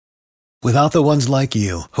Without the ones like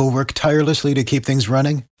you, who work tirelessly to keep things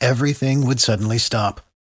running, everything would suddenly stop.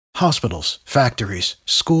 Hospitals, factories,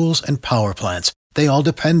 schools, and power plants, they all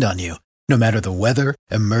depend on you. No matter the weather,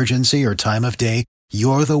 emergency, or time of day,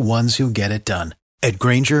 you're the ones who get it done. At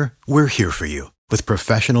Grainger, we're here for you with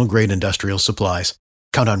professional-grade industrial supplies.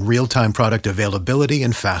 Count on real-time product availability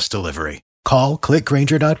and fast delivery. Call,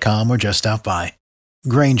 clickgrainger.com, or just stop by.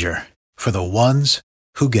 Grainger, for the ones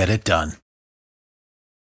who get it done.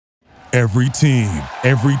 Every team,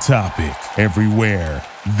 every topic, everywhere.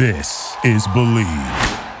 This is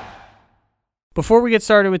Believe. Before we get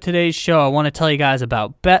started with today's show, I want to tell you guys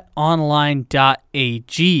about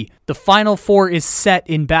betonline.ag. The Final Four is set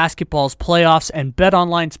in basketball's playoffs, and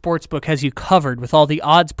BetOnline Sportsbook has you covered with all the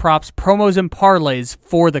odds, props, promos, and parlays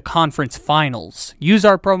for the conference finals. Use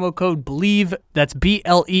our promo code BELIEVE, that's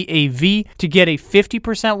BLEAV, to get a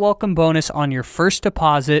 50% welcome bonus on your first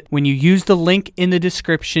deposit when you use the link in the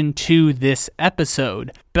description to this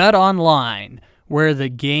episode. BetOnline, where the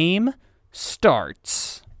game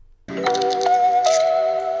starts.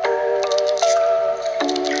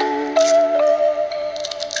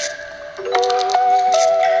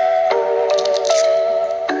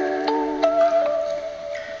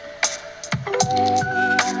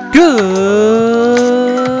 Good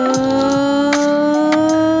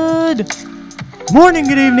morning,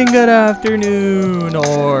 good evening, good afternoon,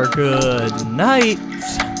 or good night.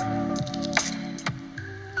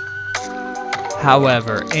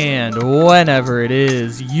 However and whenever it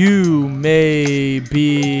is you may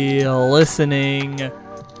be listening,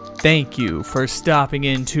 thank you for stopping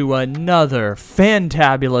into another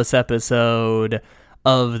fantabulous episode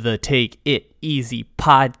of the Take It Easy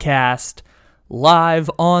podcast,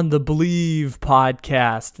 live on the Believe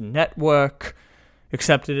Podcast Network,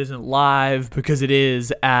 except it isn't live because it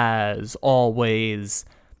is, as always,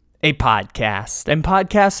 a podcast, and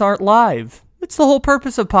podcasts aren't live. It's the whole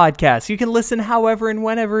purpose of podcasts. You can listen however and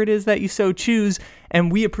whenever it is that you so choose,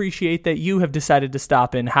 and we appreciate that you have decided to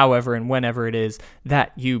stop in however and whenever it is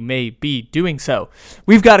that you may be doing so.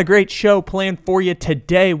 We've got a great show planned for you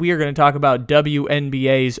today. We are going to talk about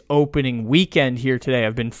WNBA's opening weekend here today.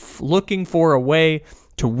 I've been looking for a way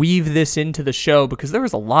to weave this into the show because there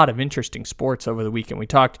was a lot of interesting sports over the weekend. We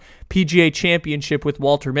talked PGA Championship with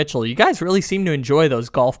Walter Mitchell. You guys really seem to enjoy those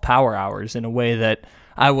golf power hours in a way that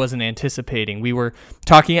I wasn't anticipating. We were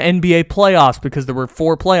talking NBA playoffs because there were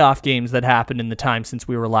 4 playoff games that happened in the time since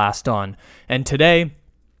we were last on. And today,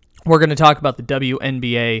 we're going to talk about the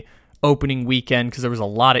WNBA opening weekend because there was a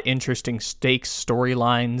lot of interesting stakes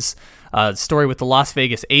storylines. A story with the Las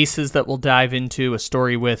Vegas Aces that we'll dive into, a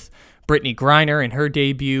story with Brittney Griner and her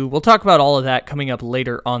debut. We'll talk about all of that coming up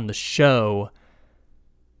later on the show.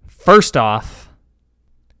 First off,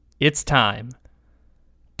 it's time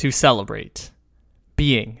to celebrate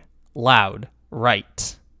being loud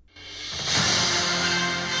right.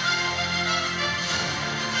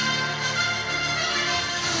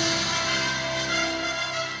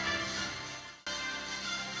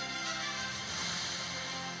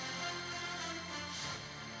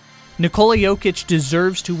 Nikola Jokic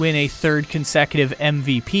deserves to win a third consecutive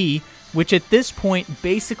MVP, which at this point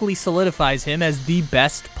basically solidifies him as the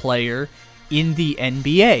best player in the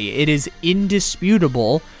NBA. It is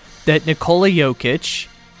indisputable that Nikola Jokic,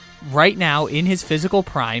 right now in his physical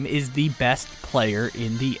prime, is the best player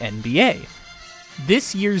in the NBA.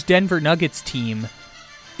 This year's Denver Nuggets team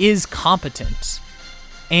is competent,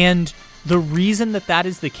 and the reason that that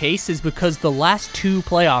is the case is because the last 2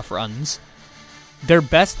 playoff runs, their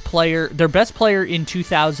best player in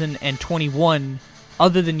 2021,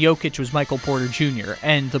 other than Jokic, was Michael Porter Jr.,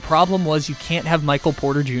 and the problem was you can't have Michael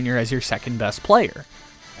Porter Jr. as your second best player.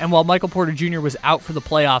 And while Michael Porter Jr. was out for the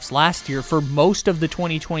playoffs last year, for most of the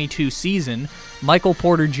 2022 season, Michael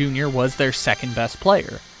Porter Jr. was their second best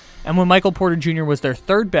player. And when Michael Porter Jr. was their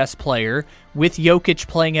third best player, with Jokic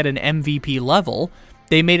playing at an MVP level,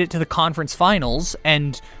 they made it to the conference finals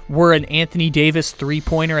and were an Anthony Davis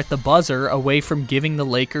three-pointer at the buzzer away from giving the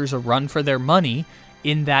Lakers a run for their money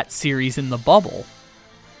in that series in the bubble.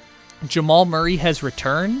 Jamal Murray has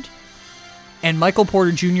returned, and Michael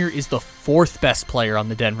Porter Jr. is the 4th best player on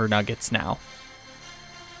the Denver Nuggets now.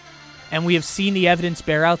 And we have seen the evidence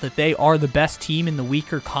bear out that they are the best team in the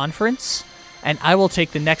weaker conference. And I will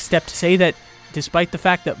take the next step to say that despite the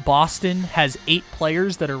fact that Boston has 7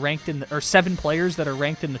 players that are ranked in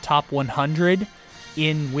the top 100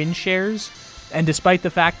 in win shares, and despite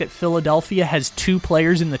the fact that Philadelphia has 2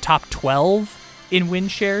 players in the top 12 in win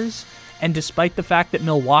shares, and despite the fact that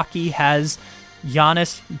Milwaukee has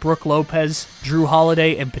Giannis, Brook Lopez, Drew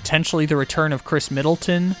Holiday, and potentially the return of Chris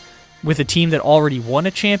Middleton with a team that already won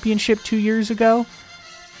a championship 2 years ago,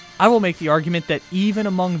 I will make the argument that even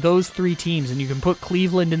among those three teams, and you can put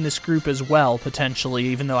Cleveland in this group as well, potentially,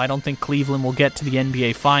 even though I don't think Cleveland will get to the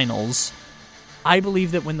NBA Finals, I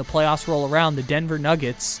believe that when the playoffs roll around, the Denver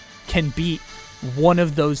Nuggets can beat one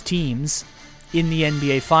of those teams in the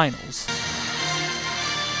NBA Finals.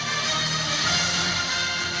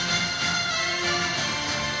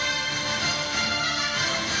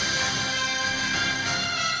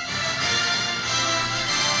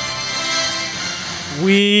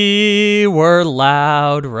 We were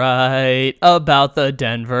loud right about the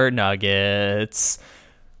Denver Nuggets.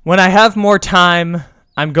 When I have more time,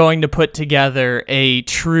 I'm going to put together a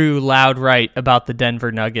true loud right about the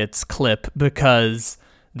Denver Nuggets clip, because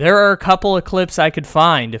there are a couple of clips I could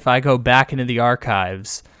find if I go back into the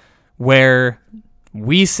archives where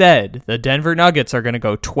we said the Denver Nuggets are going to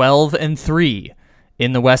go 12-3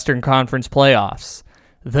 in the Western Conference playoffs.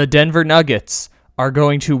 The Denver Nuggets are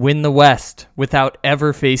going to win the West without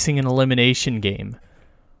ever facing an elimination game.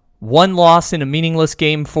 One loss in a meaningless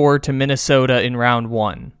Game 4 to Minnesota in Round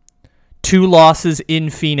 1. 2 losses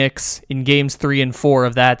in Phoenix in Games 3 and 4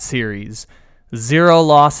 of that series. 0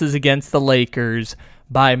 losses against the Lakers.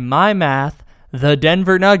 By my math, the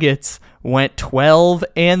Denver Nuggets went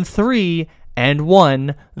 12-3 and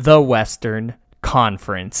won the Western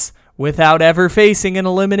Conference without ever facing an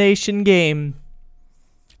elimination game.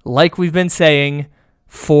 Like we've been saying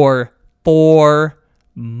for 4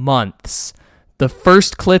 months. The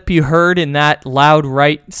first clip you heard in that loud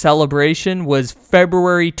right celebration was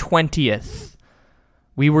February 20th.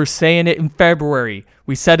 We were saying it in February.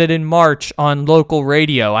 We said it in March on local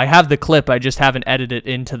radio. I have the clip, I just haven't edited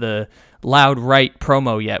it into the loud right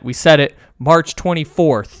promo yet. We said it March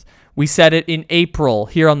 24th. We said it in April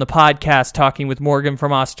here on the podcast talking with Morgan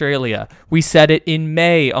from Australia. We said it in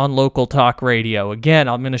May on local talk radio. Again,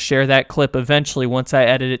 I'm going to share that clip eventually once I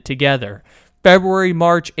edit it together. February,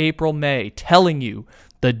 March, April, May, telling you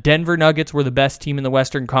the Denver Nuggets were the best team in the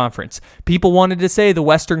Western Conference. People wanted to say the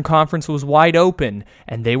Western Conference was wide open,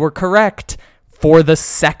 and they were correct for the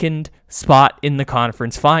second spot in the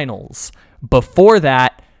conference finals. Before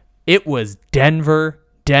that, it was Denver,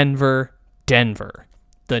 Denver, Denver.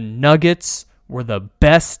 The Nuggets were the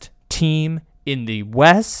best team in the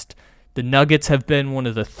West. The Nuggets have been one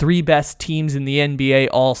of the 3 best teams in the NBA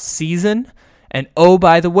all season. And oh,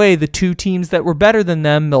 by the way, the 2 teams that were better than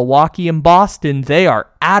them, Milwaukee and Boston, they are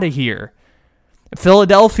out of here.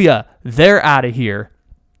 Philadelphia, they're out of here.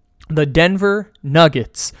 The Denver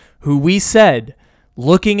Nuggets, who we said,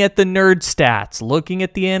 looking at the nerd stats, looking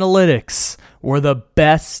at the analytics, were the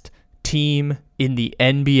best team in the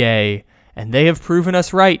NBA. And they have proven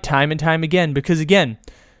us right time and time again, because again,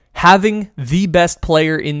 having the best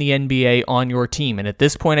player in the NBA on your team, and at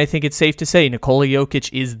this point I think it's safe to say Nikola Jokic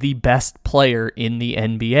is the best player in the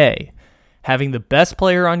NBA. Having the best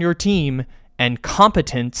player on your team and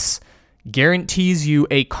competence guarantees you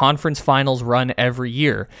a conference finals run every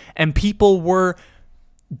year. And people were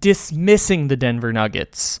dismissing the Denver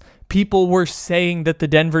Nuggets. People were saying that the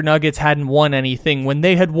Denver Nuggets hadn't won anything when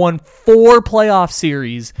they had won 4 playoff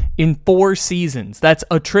series in 4 seasons. That's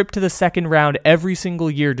a trip to the second round every single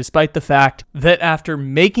year, despite the fact that after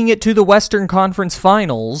making it to the Western Conference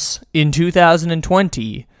Finals in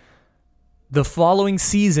 2020, the following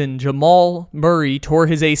season, Jamal Murray tore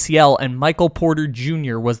his ACL and Michael Porter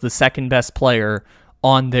Jr. was the second best player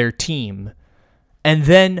on their team. And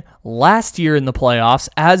then last year in the playoffs,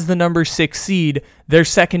 as the number 6 seed, their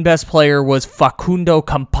second best player was Facundo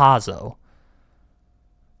Campazzo.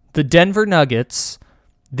 The Denver Nuggets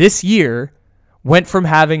this year went from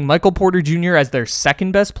having Michael Porter Jr. as their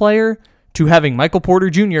second best player to having Michael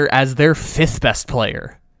Porter Jr. as their 5th best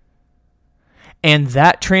player. And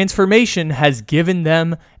that transformation has given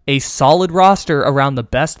them a solid roster around the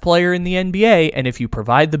best player in the NBA, and if you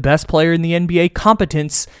provide the best player in the NBA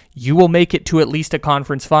competence, you will make it to at least a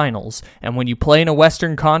conference finals. And when you play in a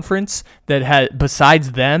Western Conference that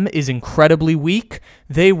besides them is incredibly weak,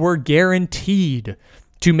 they were guaranteed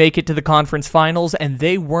to make it to the conference finals, and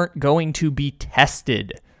they weren't going to be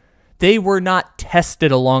tested. They were not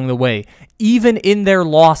tested along the way. Even in their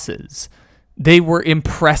losses, they were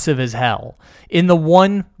impressive as hell. In the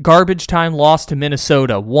one garbage time loss to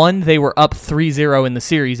Minnesota, 1, they were up 3-0 in the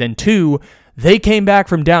series, and 2, they came back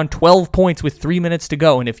from down 12 points with 3 minutes to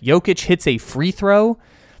go, and if Jokic hits a free throw,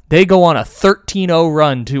 they go on a 13-0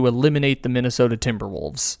 run to eliminate the Minnesota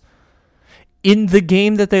Timberwolves. In the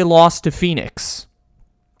game that they lost to Phoenix,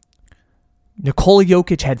 Nikola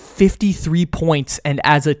Jokic had 53 points, and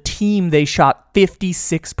as a team, they shot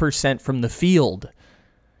 56% from the field.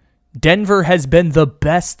 Denver has been the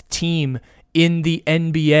best team in the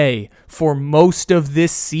NBA for most of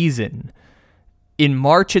this season. In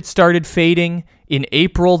March, it started fading. In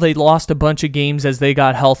April, they lost a bunch of games as they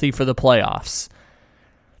got healthy for the playoffs.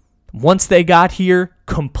 Once they got here,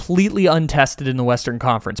 completely untested in the Western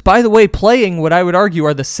Conference. By the way, playing what I would argue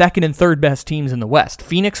are the second and third best teams in the West.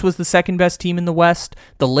 Phoenix was the second best team in the West.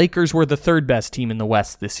 The Lakers were the third best team in the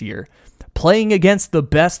West this year. Playing against the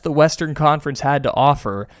best the Western Conference had to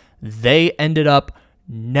offer, they ended up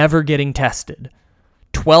never getting tested.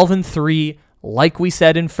 12-3, like we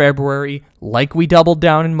said in February, like we doubled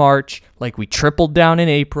down in March, like we tripled down in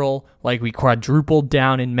April, like we quadrupled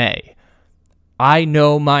down in May. I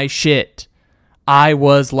know my shit. I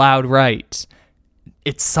was loud right.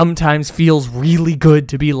 It sometimes feels really good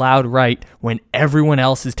to be loud right when everyone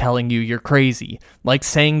else is telling you you're crazy. Like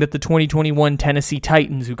saying that the 2021 Tennessee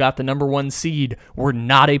Titans, who got the number 1 seed, were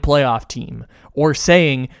not a playoff team. Or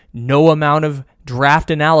saying no amount of draft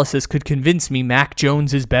analysis could convince me Mac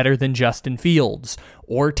Jones is better than Justin Fields.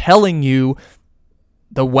 Or telling you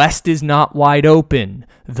the West is not wide open.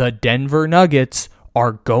 The Denver Nuggets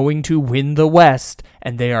are going to win the West,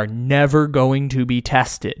 and they are never going to be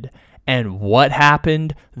tested. And what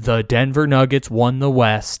happened? The Denver Nuggets won the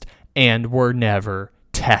West and were never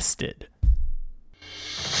tested.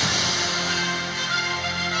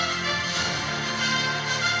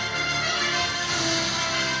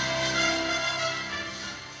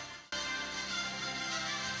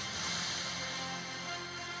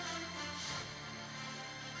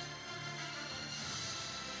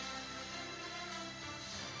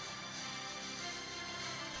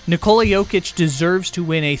 Nikola Jokic deserves to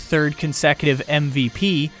win a third consecutive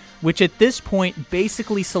MVP, which at this point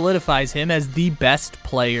basically solidifies him as the best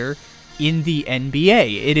player in the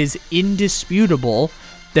NBA. It is indisputable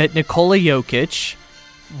that Nikola Jokic,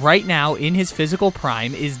 right now in his physical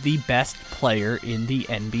prime, is the best player in the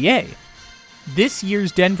NBA. This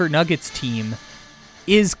year's Denver Nuggets team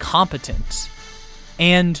is competent,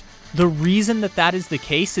 and the reason that is the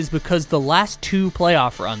case is because the last 2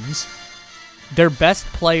 playoff runs, their best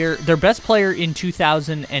player in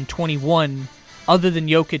 2021, other than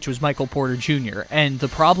Jokic, was Michael Porter Jr. And the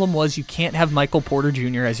problem was you can't have Michael Porter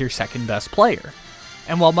Jr. as your second best player.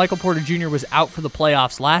 And while Michael Porter Jr. was out for the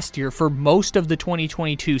playoffs last year, for most of the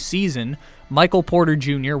 2022 season, Michael Porter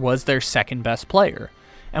Jr. was their second best player.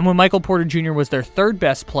 And when Michael Porter Jr. was their third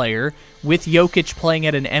best player, with Jokic playing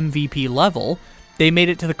at an MVP level, they made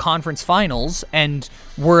it to the conference finals and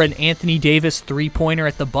were an Anthony Davis three-pointer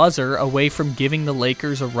at the buzzer away from giving the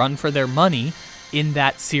Lakers a run for their money in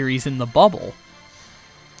that series in the bubble.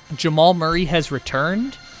 Jamal Murray has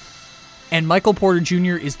returned, and Michael Porter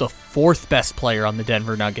Jr. is the 4th best player on the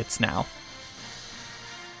Denver Nuggets now.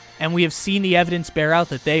 And we have seen the evidence bear out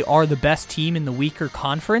that they are the best team in the weaker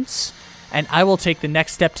conference, and I will take the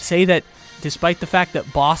next step to say that despite the fact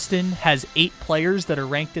that Boston has 7 players that are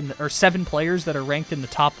ranked in the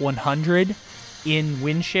top 100 in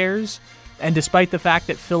win shares, and despite the fact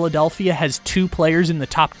that Philadelphia has 2 players in the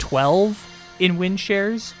top 12 in win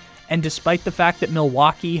shares, and despite the fact that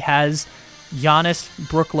Milwaukee has Giannis,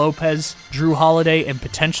 Brook Lopez, Drew Holiday, and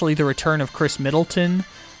potentially the return of Chris Middleton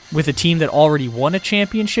with a team that already won a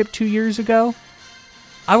championship 2 years ago,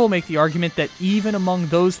 I will make the argument that even among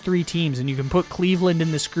those 3 teams, and you can put Cleveland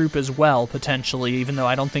in this group as well, potentially, even though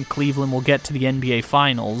I don't think Cleveland will get to the NBA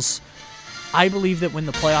Finals, I believe that when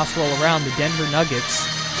the playoffs roll around, the Denver Nuggets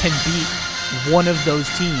can beat one of those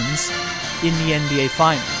teams in the NBA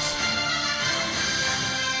Finals.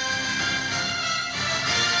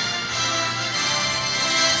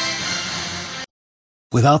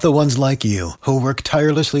 Without the ones like you, who work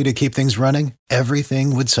tirelessly to keep things running,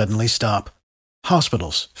 everything would suddenly stop.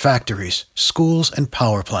 Hospitals, factories, schools, and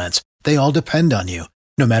power plants, they all depend on you.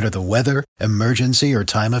 No matter the weather, emergency, or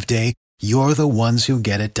time of day, you're the ones who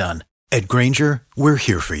get it done. At Grainger, we're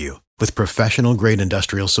here for you with professional-grade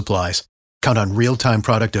industrial supplies. Count on real-time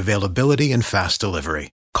product availability and fast delivery.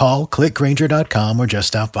 Call, click Grainger.com, or just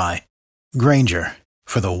stop by. Grainger,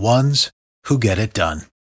 for the ones who get it done.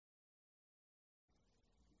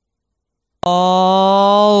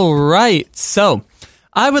 All right, so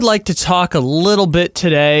I would like to talk a little bit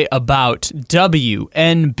today about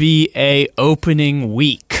WNBA opening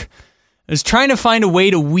week. I was trying to find a way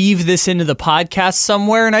to weave this into the podcast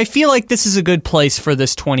somewhere, and I feel like this is a good place for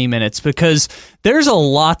this 20 minutes because there's a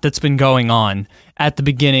lot that's been going on at the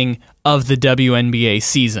beginning of the WNBA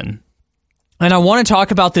season. And I want to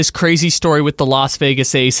talk about this crazy story with the Las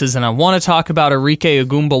Vegas Aces, and I want to talk about Arike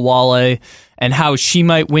Ogunbowale and how she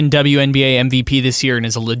might win WNBA MVP this year and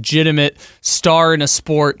is a legitimate star in a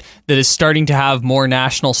sport that is starting to have more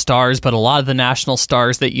national stars, but a lot of the national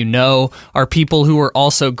stars that you know are people who were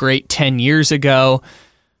also great 10 years ago.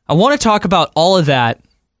 I want to talk about all of that,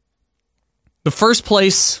 The first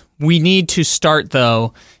place we need to start,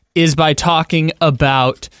 though, is by talking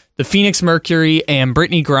about the Phoenix Mercury and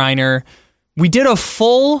Brittney Griner. We did a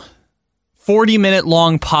full 40-minute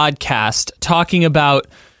long podcast talking about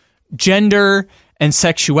gender and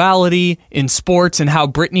sexuality in sports and how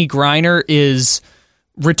Brittney Griner is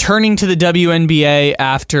returning to the WNBA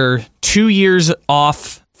after 2 years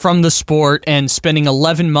off from the sport and spending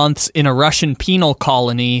 11 months in a Russian penal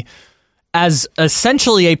colony as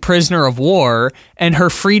essentially a prisoner of war, and her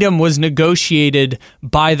freedom was negotiated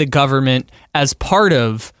by the government as part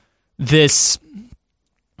of this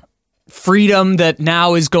freedom that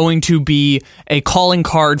now is going to be a calling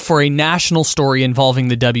card for a national story involving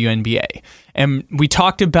the WNBA. And we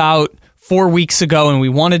talked about 4 weeks ago, and we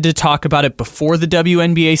wanted to talk about it before the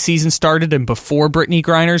WNBA season started and before Brittney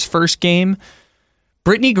Griner's first game.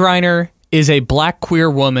 Brittney Griner is a black queer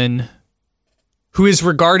woman who is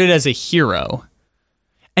regarded as a hero.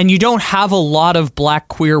 And you don't have a lot of black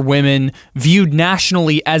queer women viewed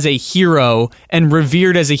nationally as a hero and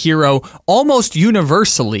revered as a hero almost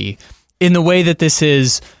universally in the way that this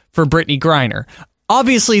is for Brittney Griner.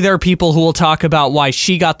 Obviously, there are people who will talk about why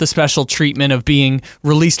she got the special treatment of being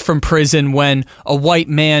released from prison when a white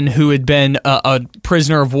man who had been a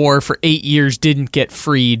prisoner of war for 8 years didn't get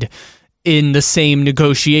freed in the same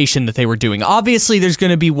negotiation that they were doing. Obviously, there's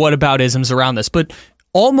going to be whataboutisms around this, but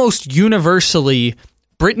almost universally,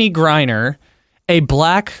 Brittney Griner, a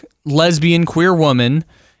black, lesbian, queer woman,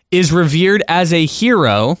 is revered as a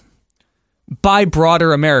hero by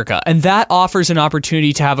broader America. And that offers an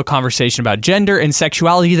opportunity to have a conversation about gender and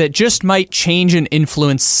sexuality that just might change and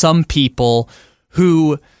influence some people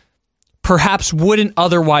who perhaps wouldn't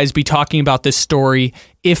otherwise be talking about this story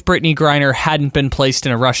if Brittney Griner hadn't been placed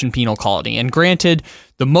in a Russian penal colony. And granted,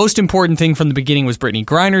 the most important thing from the beginning was Brittney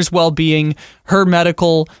Griner's well-being, her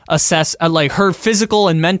medical her physical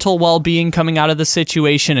and mental well-being coming out of the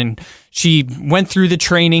situation. And she went through the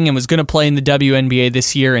training and was going to play in the WNBA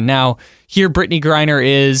this year. And now here Brittney Griner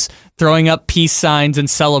is throwing up peace signs and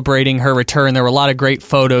celebrating her return. There were a lot of great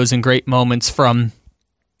photos and great moments from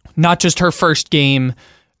not just her first game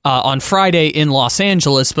on Friday in Los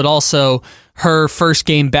Angeles, but also her first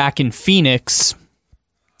game back in Phoenix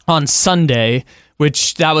on Sunday,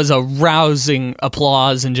 which that was a rousing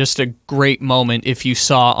applause and just a great moment if you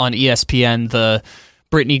saw on ESPN the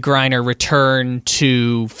Brittney Griner return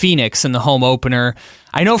to Phoenix in the home opener.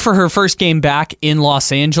 I know for her first game back in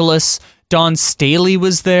Los Angeles, Dawn Staley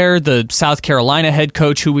was there, the South Carolina head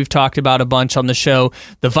coach who we've talked about a bunch on the show.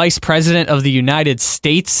 The vice president of the United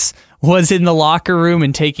States was in the locker room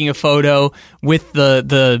and taking a photo with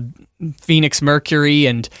the Phoenix Mercury.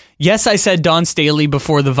 And yes, I said Dawn Staley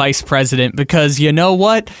before the vice president because you know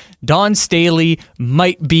what? Dawn Staley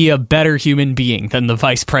might be a better human being than the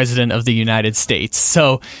vice president of the United States.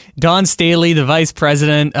 So Dawn Staley, the vice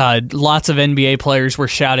president, lots of NBA players were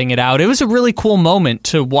shouting it out. It was a really cool moment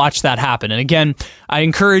to watch that happen. And again, I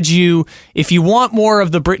encourage you, if you want more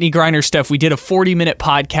of the Brittney Griner stuff, we did a 40-minute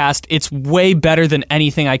podcast. It's way better than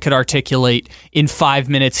anything I could articulate in 5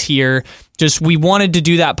 minutes here. We wanted to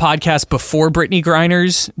do that podcast before Brittney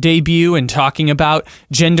Griner's debut and talking about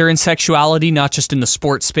gender and sexuality, not just in the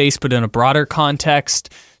sports space, but in a broader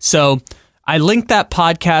context. So I linked that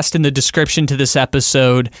podcast in the description to this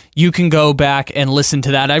episode. You can go back and listen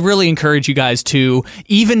to that. I really encourage you guys to,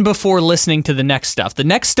 even before listening to the next stuff. The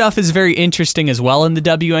next stuff is very interesting as well in the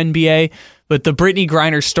WNBA, but the Brittney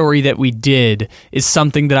Griner story that we did is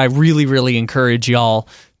something that I really, really encourage y'all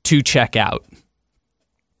to check out.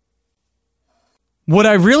 What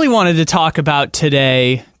I really wanted to talk about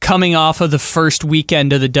today, coming off of the first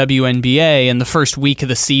weekend of the WNBA and the first week of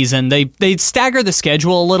the season, they stagger the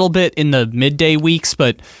schedule a little bit in the midday weeks,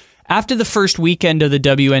 but after the first weekend of the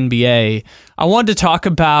WNBA, I wanted to talk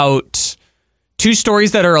about two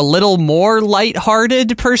stories that are a little more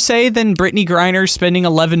lighthearted, per se, than Brittney Griner spending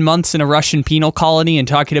 11 months in a Russian penal colony and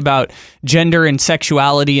talking about gender and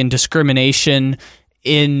sexuality and discrimination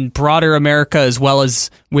in broader America, as well as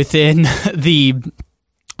within the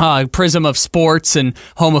prism of sports and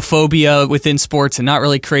homophobia within sports and not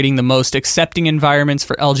really creating the most accepting environments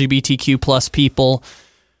for LGBTQ plus people.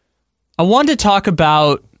 I wanted to talk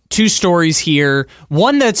about two stories here,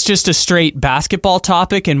 one that's just a straight basketball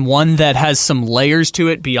topic and one that has some layers to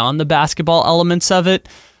it beyond the basketball elements of it.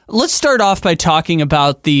 Let's start off by talking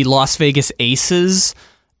about the Las Vegas Aces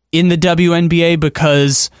in the WNBA,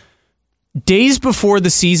 because days before the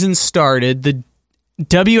season started, the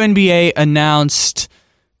WNBA announced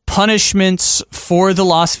punishments for the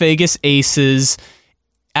Las Vegas Aces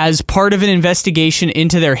as part of an investigation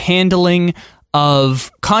into their handling of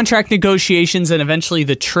contract negotiations and eventually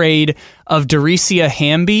the trade of Dorecia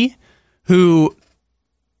Hamby,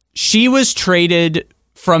 she was traded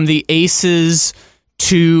from the Aces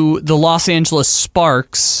to the Los Angeles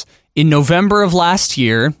Sparks in November of last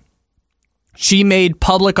year. She made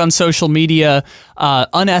public on social media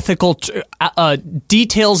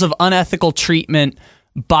details of unethical treatment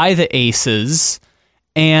by the Aces,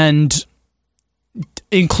 and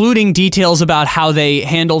including details about how they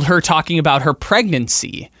handled her talking about her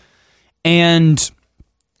pregnancy. And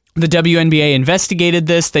the WNBA investigated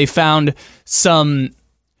this. They found some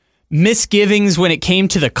misgivings when it came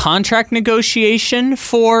to the contract negotiation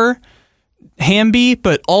for Hamby,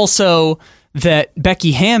 but also that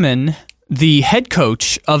Becky Hammon, the head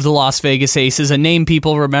coach of the Las Vegas Aces, a name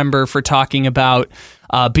people remember for talking about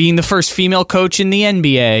being the first female coach in the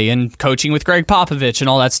NBA and coaching with Greg Popovich and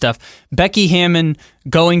all that stuff. Becky Hammon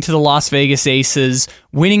going to the Las Vegas Aces,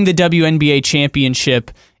 winning the WNBA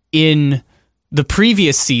championship in the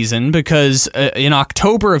previous season, because in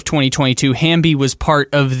October of 2022, Hamby was part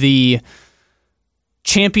of the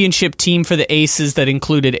championship team for the Aces that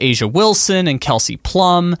included Asia Wilson and Kelsey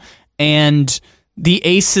Plum, and the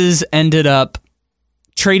Aces ended up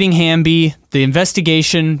trading Hamby. The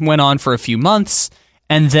investigation went on for a few months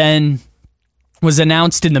and then was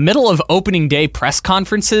announced in the middle of opening day press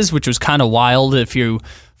conferences, which was kind of wild if you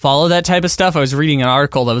follow that type of stuff. I was reading an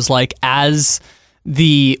article that was like, as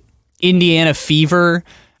the Indiana Fever,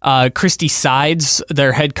 Christy Sides,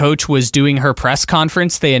 their head coach, was doing her press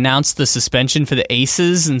conference, they announced the suspension for the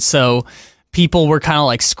Aces, and so people were kind of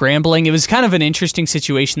like scrambling. It was kind of an interesting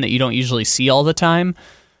situation that you don't usually see all the time.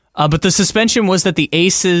 But the suspension was that the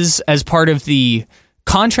Aces, as part of the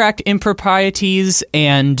contract improprieties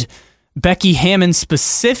and Becky Hammon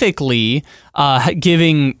specifically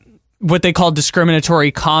giving what they call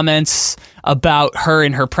discriminatory comments about her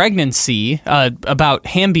and her pregnancy, about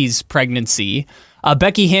Hamby's pregnancy,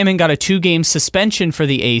 Becky Hammon got a 2-game suspension for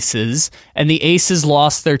the Aces, and the Aces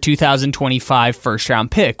lost their 2025 first-round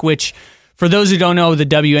pick, which, for those who don't know the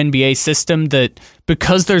WNBA system, that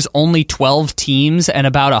because there's only 12 teams and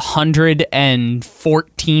about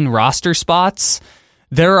 114 roster spots,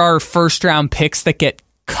 there are first-round picks that get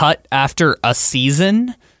cut after a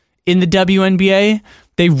season in the WNBA.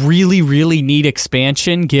 They really, really need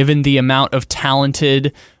expansion given the amount of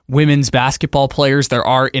talented women's basketball players there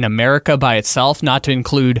are in America by itself, not to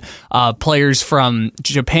include players from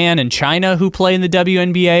Japan and China who play in the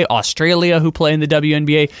WNBA, Australia who play in the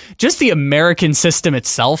WNBA. Just the American system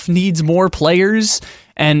itself needs more players,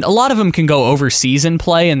 and a lot of them can go overseas and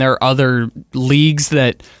play, and there are other leagues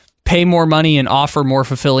that pay more money and offer more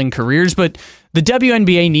fulfilling careers, but the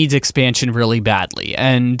WNBA needs expansion really badly,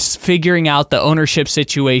 and figuring out the ownership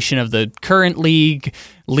situation of the current league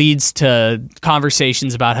leads to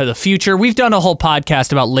conversations about how the future. We've done a whole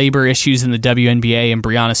podcast about labor issues in the WNBA and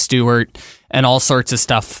Breanna Stewart and all sorts of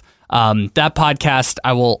stuff. That podcast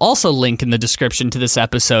I will also link in the description to this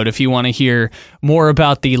episode if you want to hear more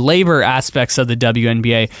about the labor aspects of the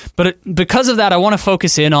WNBA. But because of that, I want to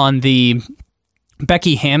focus in on the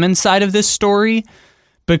Becky Hammon side of this story,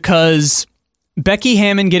 because Becky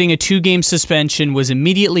Hammon getting a 2-game suspension was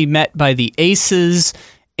immediately met by the Aces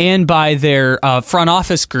and by their front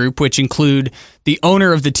office group, which include the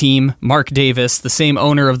owner of the team, Mark Davis, the same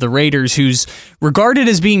owner of the Raiders, who's regarded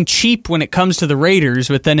as being cheap when it comes to the Raiders,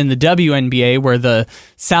 but then in the WNBA, where the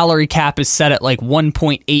salary cap is set at like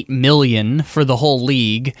 $1.8 million for the whole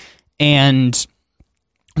league, and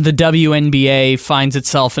the WNBA finds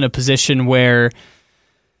itself in a position where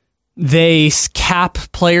they cap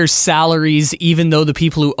players' salaries, even though the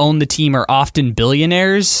people who own the team are often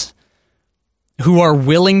billionaires who are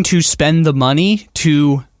willing to spend the money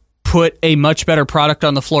to put a much better product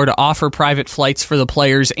on the floor, to offer private flights for the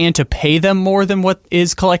players, and to pay them more than what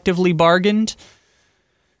is collectively bargained.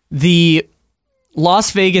 The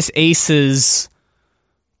Las Vegas Aces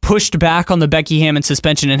pushed back on the Becky Hammon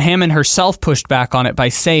suspension, and Hammon herself pushed back on it by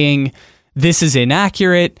saying, this is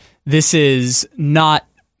inaccurate, this is not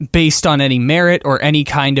based on any merit or any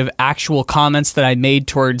kind of actual comments that I made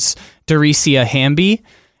towards Daricia Hamby,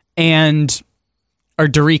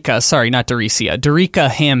 Darica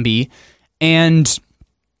Hamby, and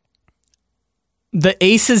the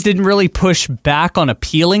Aces didn't really push back on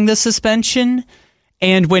appealing the suspension,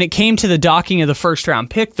 and when it came to the docking of the first-round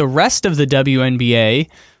pick, the rest of the WNBA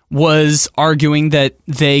was arguing that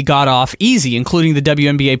they got off easy, including the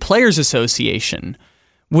WNBA Players Association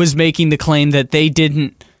was making the claim that they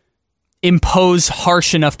didn't impose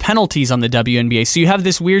harsh enough penalties on the WNBA. So you have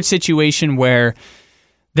this weird situation where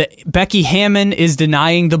Becky Hammon is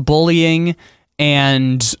denying the bullying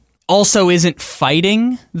and also isn't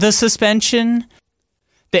fighting the suspension.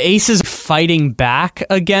 the Aces fighting back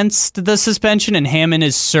against the suspension, and Hammond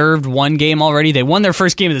has served one game already. They won their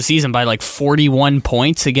first game of the season by like 41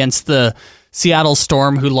 points against the Seattle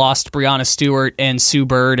Storm, who lost Brianna Stewart and Sue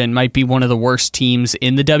Bird and might be one of the worst teams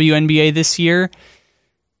in the WNBA this year.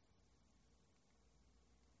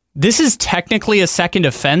 This is technically a second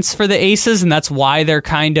offense for the Aces, and that's why they're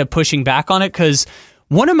kind of pushing back on it, because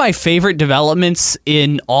one of my favorite developments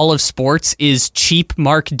in all of sports is cheap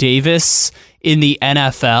Mark Davis in the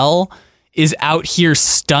NFL is out here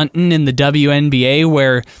stunting in the WNBA,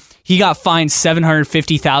 where he got fined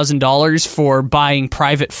 $750,000 for buying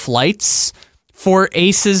private flights for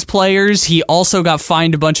Aces players. He also got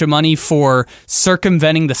fined a bunch of money for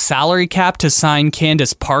circumventing the salary cap to sign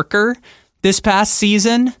Candace Parker this past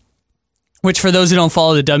season, which for those who don't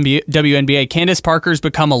follow the WNBA, Candace Parker's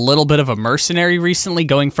become a little bit of a mercenary recently,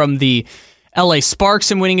 going from the LA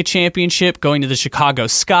Sparks and winning a championship, going to the Chicago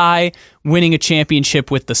Sky, winning a championship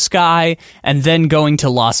with the Sky, and then going to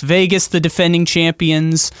Las Vegas, the defending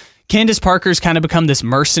champions. Candace Parker's kind of become this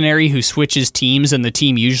mercenary who switches teams, and the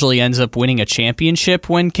team usually ends up winning a championship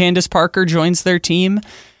when Candace Parker joins their team.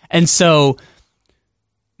 And so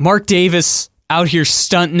Mark Davis out here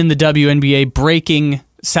stunting in the WNBA, breaking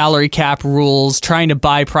salary cap rules, trying to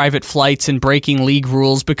buy private flights and breaking league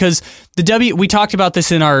rules, because we talked about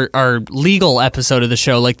this in our legal episode of the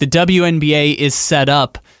show. Like, the WNBA is set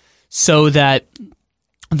up so that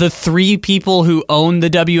the three people who own a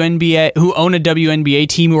WNBA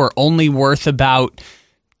team, who are only worth about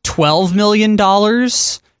 $12 million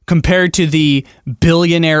compared to the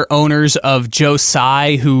billionaire owners of Joe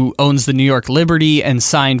Tsai, who owns the New York Liberty and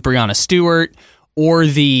signed Brianna Stewart, or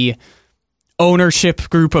the ownership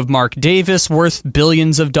group of Mark Davis, worth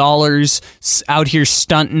billions of dollars, out here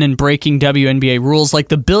stunting and breaking WNBA rules. Like,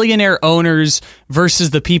 the billionaire owners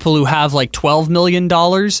versus the people who have like $12 million.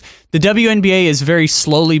 The WNBA is very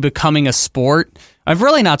slowly becoming a sport.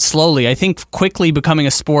 Really not slowly, I think quickly becoming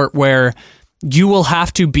a sport where you will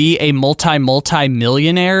have to be a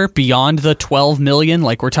multi-millionaire beyond the 12 million.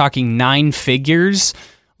 Like, we're talking 9 figures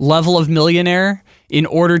level of millionaire in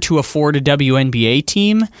order to afford a WNBA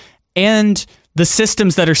team. And the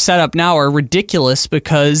systems that are set up now are ridiculous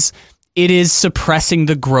because it is suppressing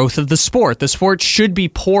the growth of the sport. The sport should be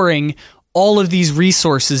pouring all of these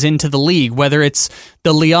resources into the league, whether it's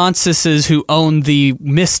the Leonsises who own the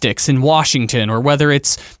Mystics in Washington, or whether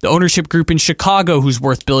it's the ownership group in Chicago who's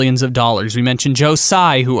worth billions of dollars. We mentioned Joe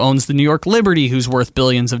Tsai, who owns the New York Liberty, who's worth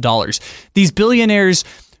billions of dollars. These billionaires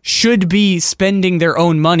should be spending their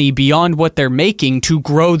own money beyond what they're making to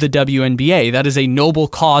grow the WNBA. That is a noble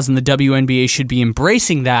cause, and the WNBA should be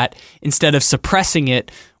embracing that instead of suppressing it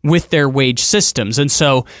with their wage systems. And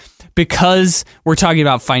so, because we're talking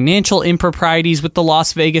about financial improprieties with the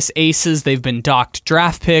Las Vegas Aces, they've been docked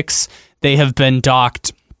draft picks, they have been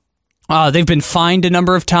docked they've been fined a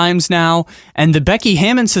number of times now, and the Becky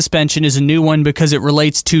Hammon suspension is a new one because it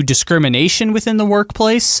relates to discrimination within the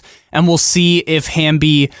workplace, and we'll see if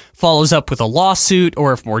Hamby follows up with a lawsuit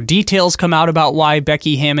or if more details come out about why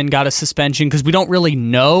Becky Hammon got a suspension, because we don't really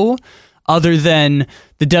know, other than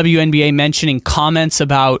the WNBA mentioning comments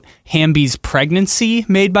about Hamby's pregnancy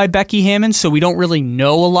made by Becky Hammon, so we don't really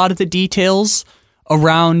know a lot of the details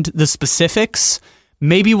around the specifics.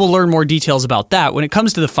 Maybe we'll learn more details about that. When it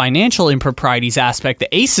comes to the financial improprieties aspect,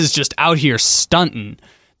 the Ace is just out here stunting.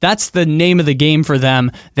 That's the name of the game for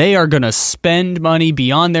them. They are going to spend money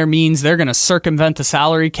beyond their means. They're going to circumvent the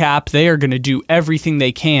salary cap. They are going to do everything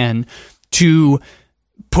they can to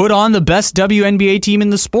put on the best WNBA team in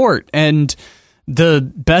the sport. And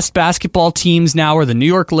the best basketball teams now are the New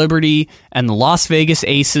York Liberty and the Las Vegas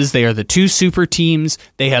Aces. They are the 2 super teams.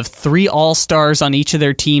 They have 3 all-stars on each of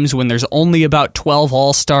their teams when there's only about 12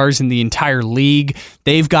 all-stars in the entire league.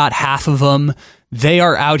 They've got half of them. They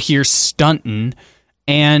are out here stunting,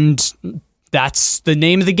 and that's the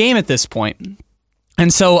name of the game at this point.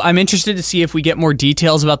 And so I'm interested to see if we get more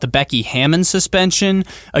details about the Becky Hammon suspension.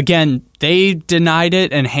 Again, they denied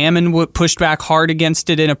it, and Hammon pushed back hard against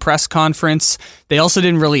it in a press conference. They also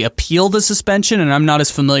didn't really appeal the suspension, and I'm not as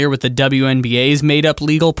familiar with the WNBA's made-up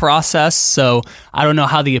legal process, so I don't know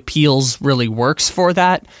how the appeals really works for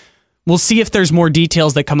that. We'll see if there's more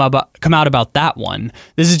details that come out about that one.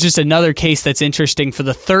 This is just another case that's interesting for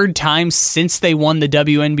the 3rd time since they won the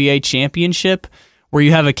WNBA championship, where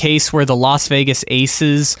you have a case where the Las Vegas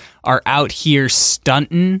Aces are out here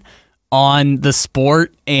stunting on the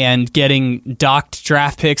sport and getting docked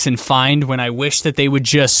draft picks and fined, when I wish that they would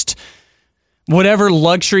just, whatever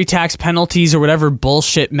luxury tax penalties or whatever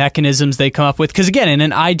bullshit mechanisms they come up with. Because again, in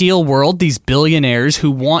an ideal world, these billionaires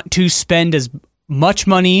who want to spend as much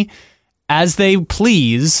money as they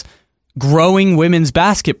please growing women's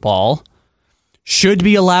basketball should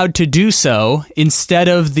be allowed to do so instead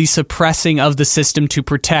of the suppressing of the system to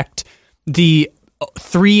protect the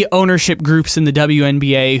 3 ownership groups in the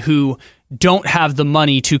WNBA who don't have the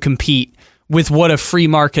money to compete with what a free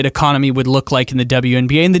market economy would look like in the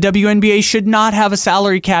WNBA. And the WNBA should not have a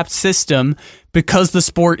salary cap system because the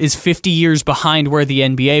sport is 50 years behind where the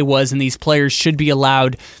NBA was, and these players should be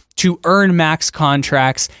allowed to earn max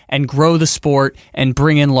contracts and grow the sport and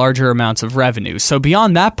bring in larger amounts of revenue. So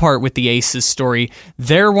beyond that part with the Aces story,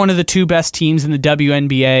 they're one of the 2 best teams in the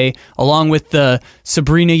WNBA, along with the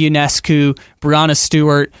Sabrina Ionescu, Breanna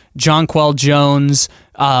Stewart, Jonquel Jones,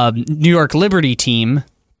 New York Liberty team.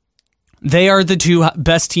 They are the 2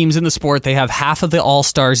 best teams in the sport. They have half of the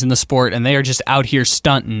All-Stars in the sport, and they are just out here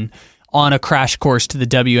stunting on a crash course to the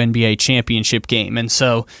WNBA championship game. And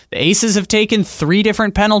so the Aces have taken 3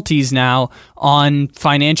 different penalties now on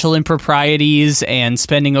financial improprieties and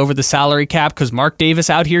spending over the salary cap because Mark Davis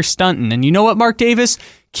out here stunting. And you know what, Mark Davis?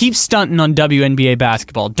 Keep stunting on WNBA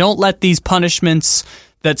basketball. Don't let these punishments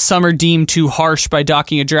that some are deemed too harsh by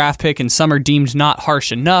docking a draft pick and some are deemed not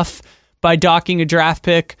harsh enough by docking a draft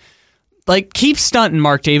pick. Like, keep stunting,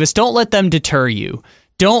 Mark Davis. Don't let them deter you.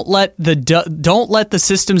 Don't let the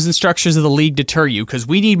systems and structures of the league deter you, because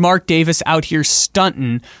we need Mark Davis out here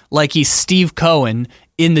stunting like he's Steve Cohen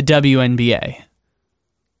in the WNBA.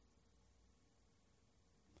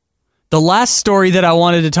 The last story that I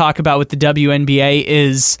wanted to talk about with the WNBA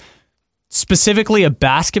is specifically a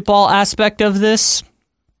basketball aspect of this.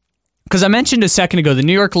 Because I mentioned a second ago, the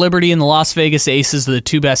New York Liberty and the Las Vegas Aces are the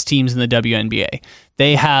 2 best teams in the WNBA.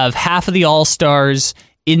 They have half of the All-Stars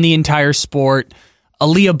in the entire sport.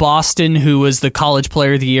 Aaliyah Boston, who was the College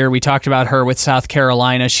Player of the Year, we talked about her with South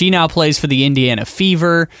Carolina. She now plays for the Indiana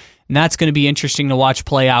Fever, and that's going to be interesting to watch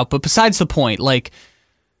play out. But besides the point, like,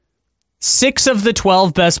 6 of the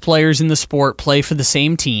 12 best players in the sport play for the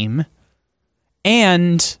same team,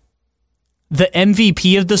 and the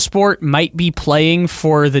MVP of the sport might be playing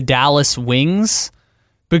for the Dallas Wings,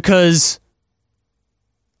 because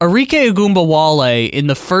Arike Ogunbowale in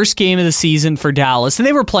the first game of the season for Dallas, and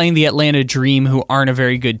they were playing the Atlanta Dream, who aren't a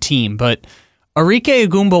very good team, but Arike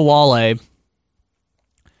Ogunbowale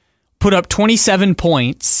put up 27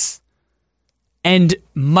 points and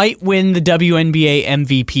might win the WNBA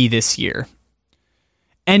MVP this year.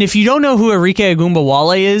 And if you don't know who Arike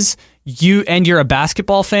Ogunbowale is, you're a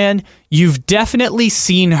basketball fan, you've definitely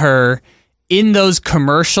seen her in those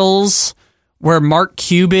commercials where Mark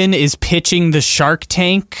Cuban is pitching the Shark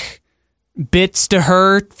Tank bits to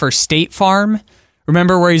her for State Farm.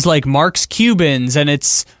 Remember where he's like, Mark's Cubans, and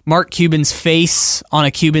it's Mark Cuban's face on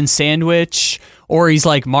a Cuban sandwich? Or he's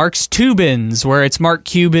like, Mark's Tubans, where it's Mark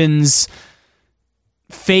Cuban's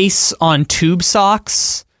face on tube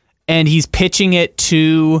socks, and he's pitching it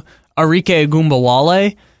to Arike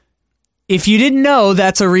Ogunbowale. If you didn't know,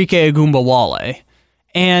 that's Arike Ogunbowale.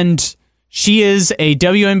 And she is a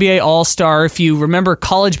WNBA All-Star. If you remember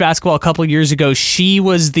college basketball a couple of years ago, she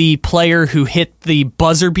was the player who hit the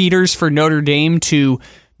buzzer beaters for Notre Dame to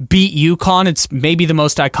beat UConn. It's maybe the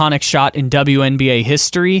most iconic shot in WNBA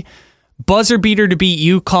history. Buzzer beater to beat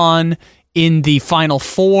UConn in the Final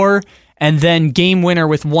Four, and then game winner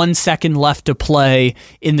with 1 second left to play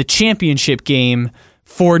in the championship game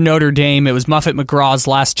for Notre Dame. It was Muffet McGraw's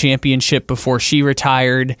last championship before she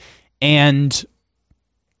retired. And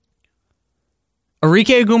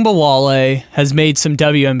Arike Ogunbowale has made some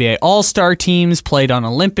WNBA All-Star teams, played on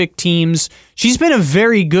Olympic teams. She's been a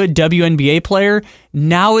very good WNBA player.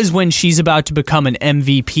 Now is when she's about to become an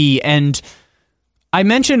MVP. And I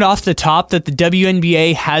mentioned off the top that the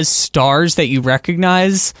WNBA has stars that you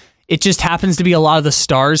recognize. It just happens to be a lot of the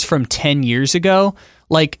stars from 10 years ago.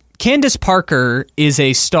 Like, Candace Parker is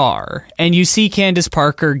a star, and you see Candace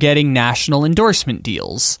Parker getting national endorsement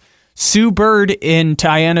deals. Sue Bird and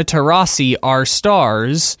Diana Taurasi are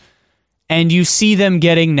stars, and you see them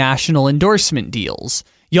getting national endorsement deals.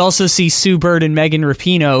 You also see Sue Bird and Megan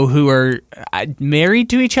Rapinoe, who are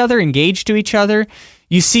married to each other, engaged to each other.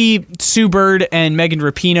 You see Sue Bird and Megan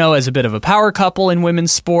Rapinoe as a bit of a power couple in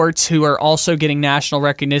women's sports who are also getting national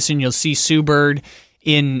recognition. You'll see Sue Bird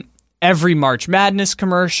in every March Madness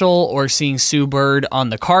commercial, or seeing Sue Bird on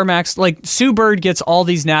the CarMax. Like, Sue Bird gets all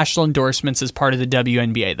these national endorsements as part of the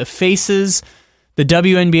WNBA. The faces the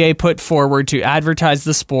WNBA put forward to advertise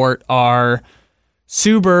the sport are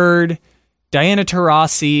Sue Bird, Diana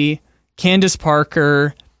Taurasi, Candace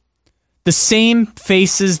Parker, the same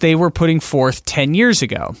faces they were putting forth 10 years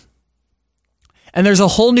ago. And there's a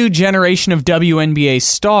whole new generation of WNBA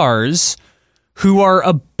stars who are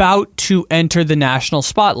about to enter the national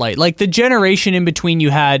spotlight. Like the generation in between, you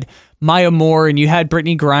had Maya Moore and you had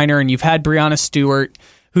Brittney Griner and you've had Brianna Stewart,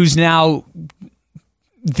 who's now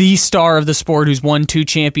the star of the sport, who's won 2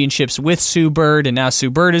 championships with Sue Bird, and now Sue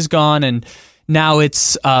Bird is gone, and now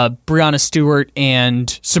it's Brianna Stewart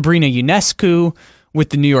and Sabrina Ionescu with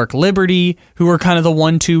the New York Liberty, who are kind of the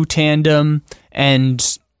 1-2 tandem.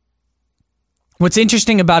 And what's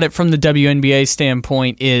interesting about it from the WNBA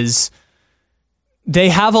standpoint is they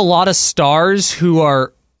have a lot of stars who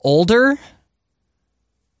are older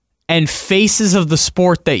and faces of the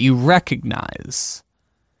sport that you recognize.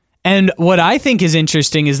 And what I think is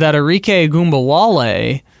interesting is that Arike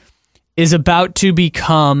Ogunbowale is about to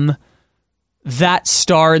become that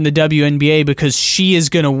star in the WNBA because she is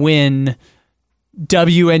going to win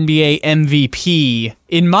WNBA MVP,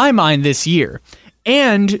 in my mind, this year.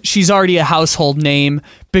 And she's already a household name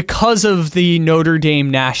because of the Notre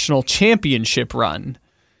Dame national championship run.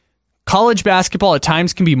 College basketball at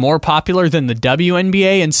times can be more popular than the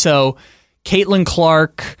WNBA, and so Caitlin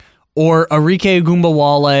Clark or Arike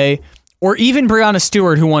Ogunbowale or even Brianna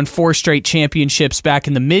Stewart, who won 4 straight championships back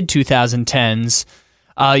in the mid-2010s.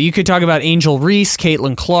 You could talk about Angel Reese,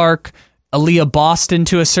 Caitlin Clark, Aaliyah Boston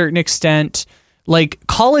to a certain extent. Like,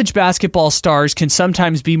 college basketball stars can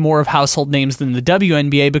sometimes be more of household names than the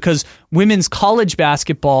WNBA because women's college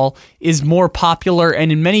basketball is more popular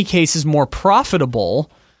and in many cases more profitable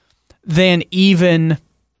than even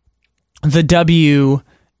the WNBA.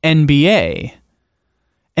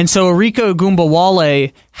 And so Arike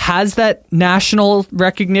Ogunbowale has that national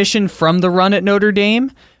recognition from the run at Notre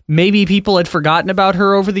Dame. Maybe people had forgotten about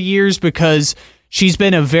her over the years because she's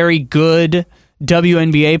been a very good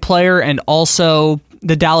WNBA player, and also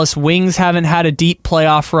the Dallas Wings haven't had a deep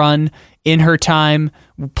playoff run in her time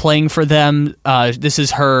playing for them. This is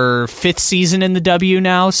her 5th season in the W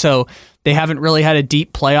now, so they haven't really had a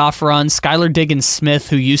deep playoff run. Skylar Diggins-Smith,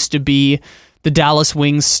 who used to be the Dallas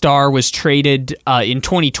Wings star, was traded in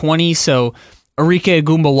 2020, so Arike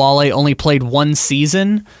Ogunbowale only played 1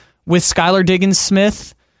 season with Skylar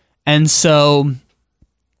Diggins-Smith, and so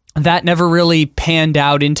that never really panned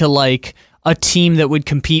out into like a team that would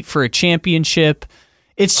compete for a championship.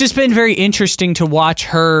 It's just been very interesting to watch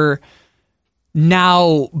her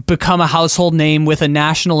now become a household name with a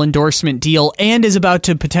national endorsement deal and is about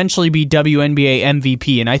to potentially be WNBA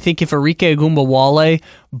MVP. And I think if Arike Ogunbowale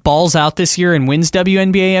balls out this year and wins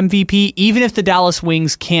WNBA MVP, even if the Dallas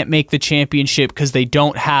Wings can't make the championship because they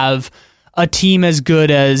don't have a team as good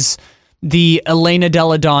as the Elena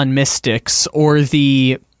Delle Donne Mystics or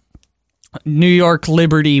the New York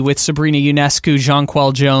Liberty with Sabrina Ionescu,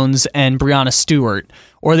 Jonquel Jones, and Brianna Stewart,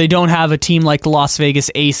 or they don't have a team like the Las Vegas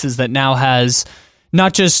Aces that now has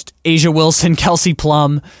not just Asia Wilson, Kelsey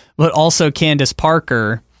Plum, but also Candace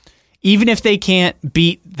Parker. Even if they can't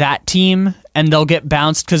beat that team and they'll get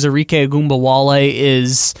bounced because Arike Ogunbowale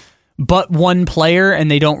is but one player and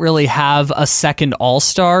they don't really have a second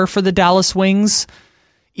all-star for the Dallas Wings,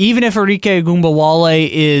 even if Arike Ogunbowale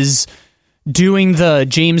is doing the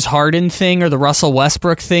James Harden thing or the Russell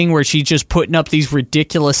Westbrook thing where she's just putting up these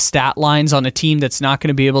ridiculous stat lines on a team that's not going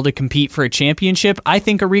to be able to compete for a championship, I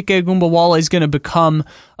think Arike Ogunbowale is going to become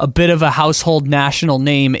a bit of a household national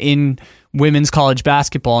name in women's college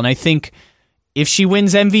basketball. And I think if she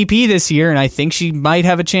wins MVP this year, and I think she might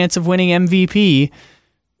have a chance of winning MVP,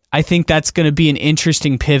 I think that's going to be an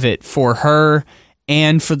interesting pivot for her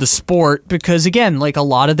and for the sport, because again, like a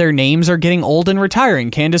lot of their names are getting old and retiring.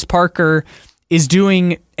 Candace Parker is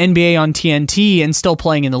doing NBA on TNT and still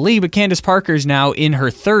playing in the league, but Candace Parker is now in her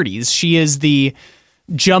 30s. She is the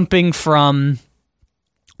jumping from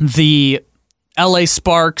the LA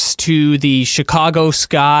Sparks to the Chicago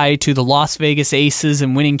Sky to the Las Vegas Aces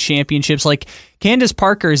and winning championships. Like, Candace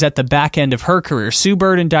Parker is at the back end of her career. Sue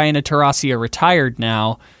Bird and Diana Taurasi are retired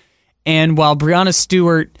now. And while Brianna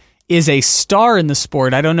Stewart is a star in the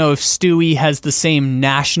sport, I don't know if Stewie has the same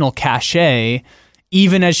national cachet,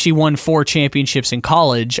 even as she won 4 championships in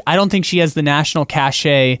college. I don't think she has the national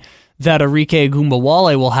cachet that Arike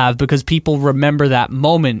Ogunbowale will have, because people remember that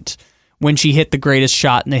moment when she hit the greatest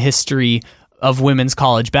shot in the history of women's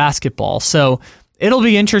college basketball. So it'll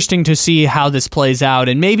be interesting to see how this plays out,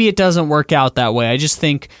 and maybe it doesn't work out that way. I just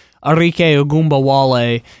think Arike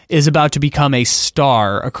Ogunbowale is about to become a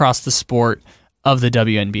star across the sport of the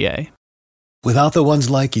WNBA. Without the ones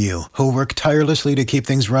like you, who work tirelessly to keep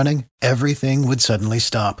things running, everything would suddenly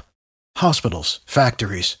stop. Hospitals,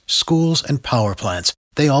 factories, schools, and power plants,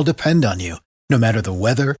 they all depend on you. No matter the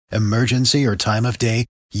weather, emergency, or time of day,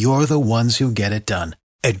 you're the ones who get it done.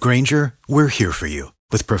 At Grainger, we're here for you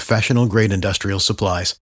with professional-grade industrial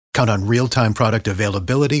supplies. Count on real-time product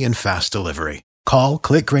availability and fast delivery. Call,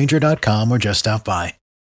 click Grainger.com, or just stop by.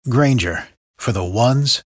 Grainger, for the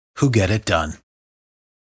ones who get it done.